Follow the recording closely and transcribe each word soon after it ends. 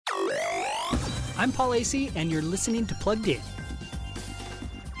I'm Paul Asay, and you're listening to Plugged In.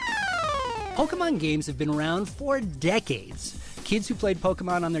 Pokemon games have been around for decades. Kids who played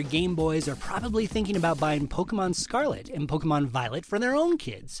Pokemon on their Game Boys are probably thinking about buying Pokemon Scarlet and Pokemon Violet for their own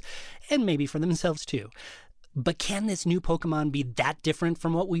kids, and maybe for themselves too. But can this new Pokemon be that different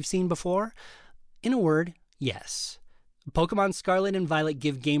from what we've seen before? In a word, yes. Pokemon Scarlet and Violet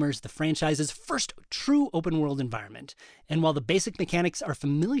give gamers the franchise's first true open-world environment. And while the basic mechanics are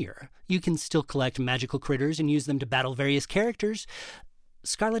familiar, you can still collect magical critters and use them to battle various characters.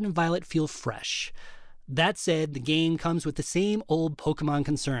 Scarlet and Violet feel fresh. That said, the game comes with the same old Pokemon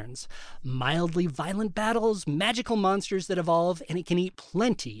concerns. Mildly violent battles, magical monsters that evolve, and it can eat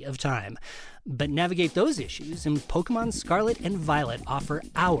plenty of time. But navigate those issues, and Pokemon Scarlet and Violet offer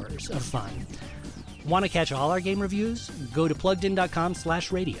hours of fun. Want to catch all our game reviews? Go to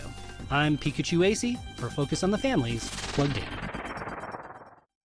PluggedIn.com/radio. I'm Pikachu Asay for Focus on the Family's Plugged In.